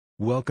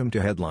Welcome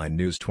to Headline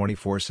News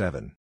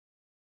 24/7.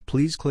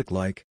 Please click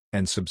like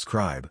and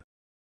subscribe.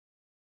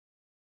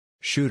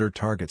 Shooter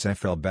targets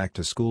FL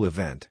back-to-school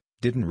event,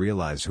 didn't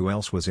realize who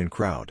else was in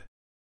crowd.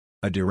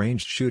 A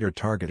deranged shooter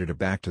targeted a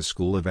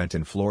back-to-school event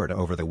in Florida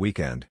over the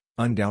weekend,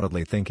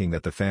 undoubtedly thinking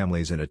that the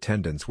families in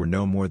attendance were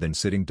no more than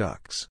sitting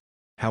ducks.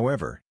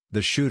 However,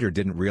 the shooter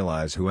didn't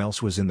realize who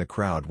else was in the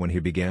crowd when he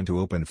began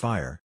to open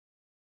fire.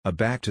 A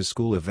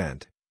back-to-school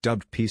event,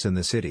 dubbed Peace in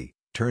the City,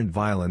 turned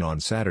violent on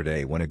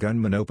Saturday when a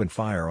gunman opened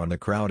fire on the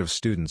crowd of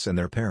students and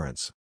their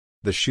parents.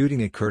 The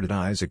shooting occurred at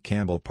Isaac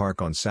Campbell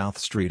Park on South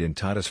Street in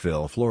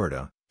Titusville,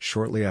 Florida,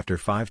 shortly after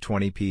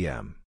 5:20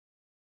 p.m.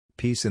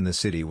 Peace in the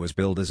City was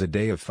billed as a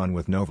day of fun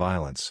with no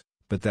violence,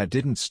 but that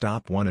didn't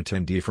stop one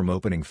attendee from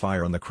opening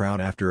fire on the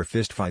crowd after a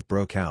fistfight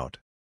broke out.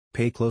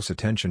 Pay close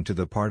attention to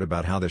the part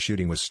about how the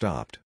shooting was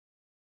stopped.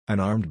 An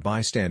armed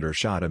bystander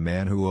shot a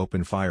man who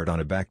opened fire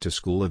on a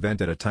back-to-school event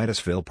at a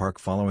Titusville park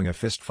following a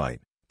fistfight,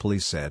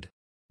 police said.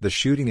 The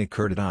shooting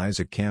occurred at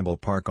Isaac Campbell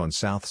Park on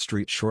South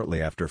Street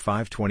shortly after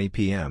 5:20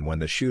 p.m. when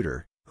the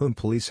shooter, whom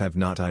police have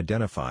not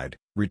identified,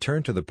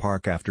 returned to the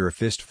park after a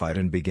fistfight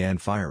and began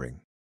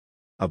firing.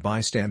 A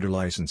bystander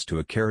licensed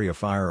to carry a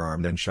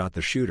firearm then shot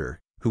the shooter,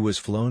 who was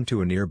flown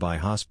to a nearby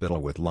hospital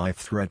with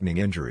life-threatening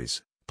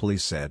injuries,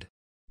 police said.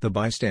 The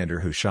bystander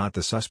who shot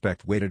the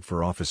suspect waited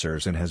for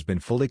officers and has been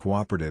fully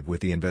cooperative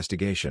with the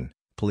investigation,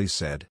 police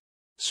said.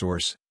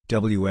 Source: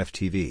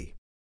 WFTV.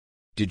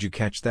 Did you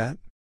catch that?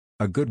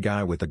 A good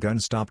guy with a gun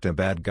stopped a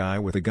bad guy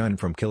with a gun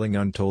from killing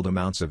untold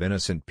amounts of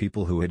innocent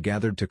people who had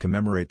gathered to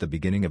commemorate the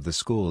beginning of the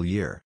school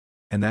year.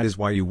 And that is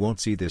why you won't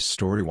see this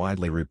story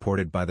widely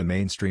reported by the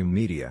mainstream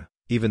media,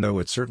 even though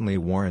it certainly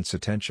warrants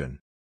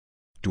attention.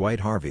 Dwight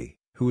Harvey,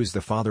 who is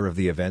the father of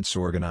the event's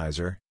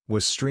organizer,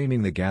 was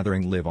streaming the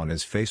gathering live on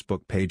his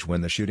Facebook page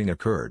when the shooting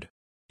occurred.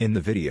 In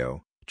the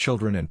video,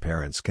 children and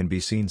parents can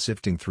be seen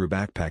sifting through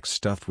backpacks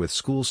stuffed with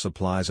school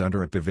supplies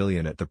under a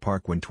pavilion at the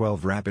park when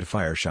 12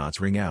 rapid-fire shots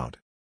ring out.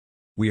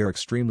 "We are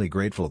extremely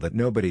grateful that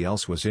nobody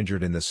else was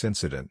injured in this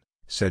incident,"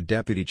 said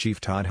Deputy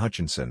Chief Todd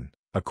Hutchinson,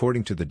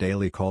 according to the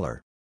Daily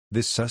Caller.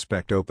 "This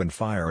suspect opened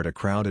fire at a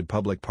crowded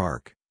public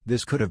park.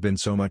 This could have been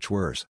so much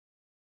worse."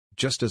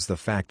 Just as the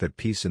fact that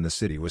Peace in the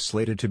City was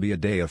slated to be a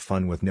day of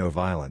fun with no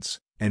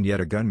violence, and yet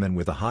a gunman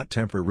with a hot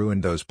temper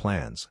ruined those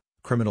plans,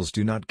 criminals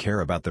do not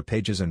care about the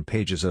pages and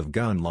pages of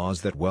gun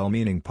laws that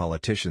well-meaning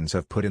politicians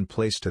have put in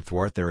place to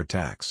thwart their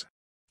attacks.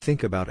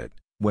 Think about it.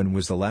 When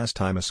was the last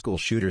time a school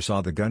shooter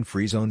saw the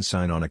gun-free zone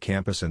sign on a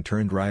campus and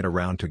turned right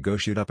around to go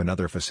shoot up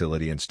another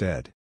facility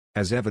instead?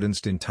 As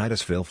evidenced in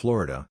Titusville,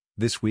 Florida,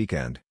 this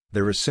weekend,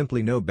 there is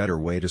simply no better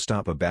way to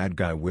stop a bad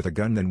guy with a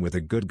gun than with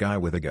a good guy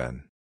with a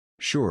gun.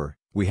 Sure,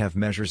 we have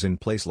measures in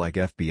place like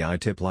FBI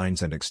tip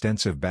lines and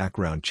extensive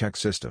background check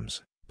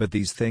systems, but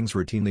these things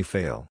routinely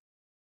fail.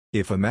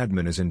 If a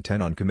madman is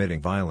intent on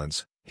committing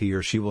violence, he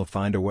or she will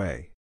find a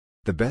way.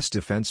 The best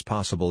defense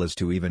possible is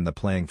to even the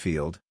playing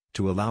field,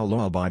 to allow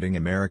law-abiding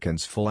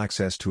Americans full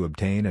access to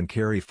obtain and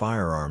carry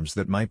firearms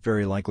that might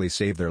very likely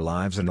save their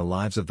lives and the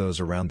lives of those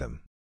around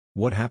them.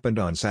 What happened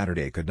on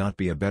Saturday could not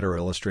be a better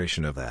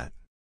illustration of that.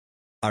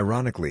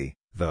 Ironically,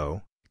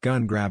 though,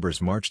 gun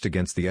grabbers marched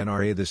against the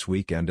NRA this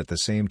weekend at the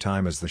same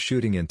time as the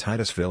shooting in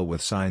Titusville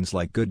with signs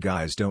like "Good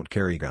guys don't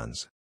carry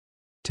guns."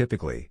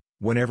 Typically,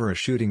 whenever a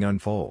shooting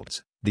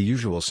unfolds, the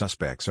usual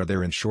suspects are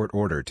there in short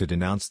order to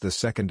denounce the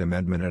Second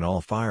Amendment and all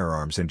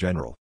firearms in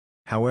general.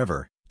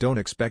 However, don't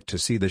expect to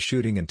see the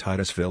shooting in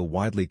Titusville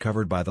widely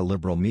covered by the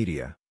liberal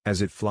media, as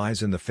it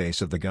flies in the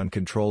face of the gun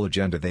control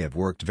agenda they have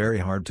worked very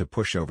hard to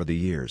push over the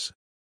years.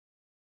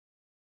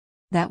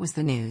 That was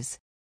the news.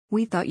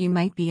 We thought you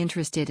might be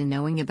interested in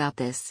knowing about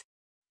this.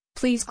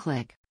 Please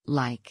click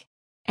like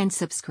and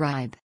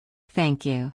subscribe. Thank you.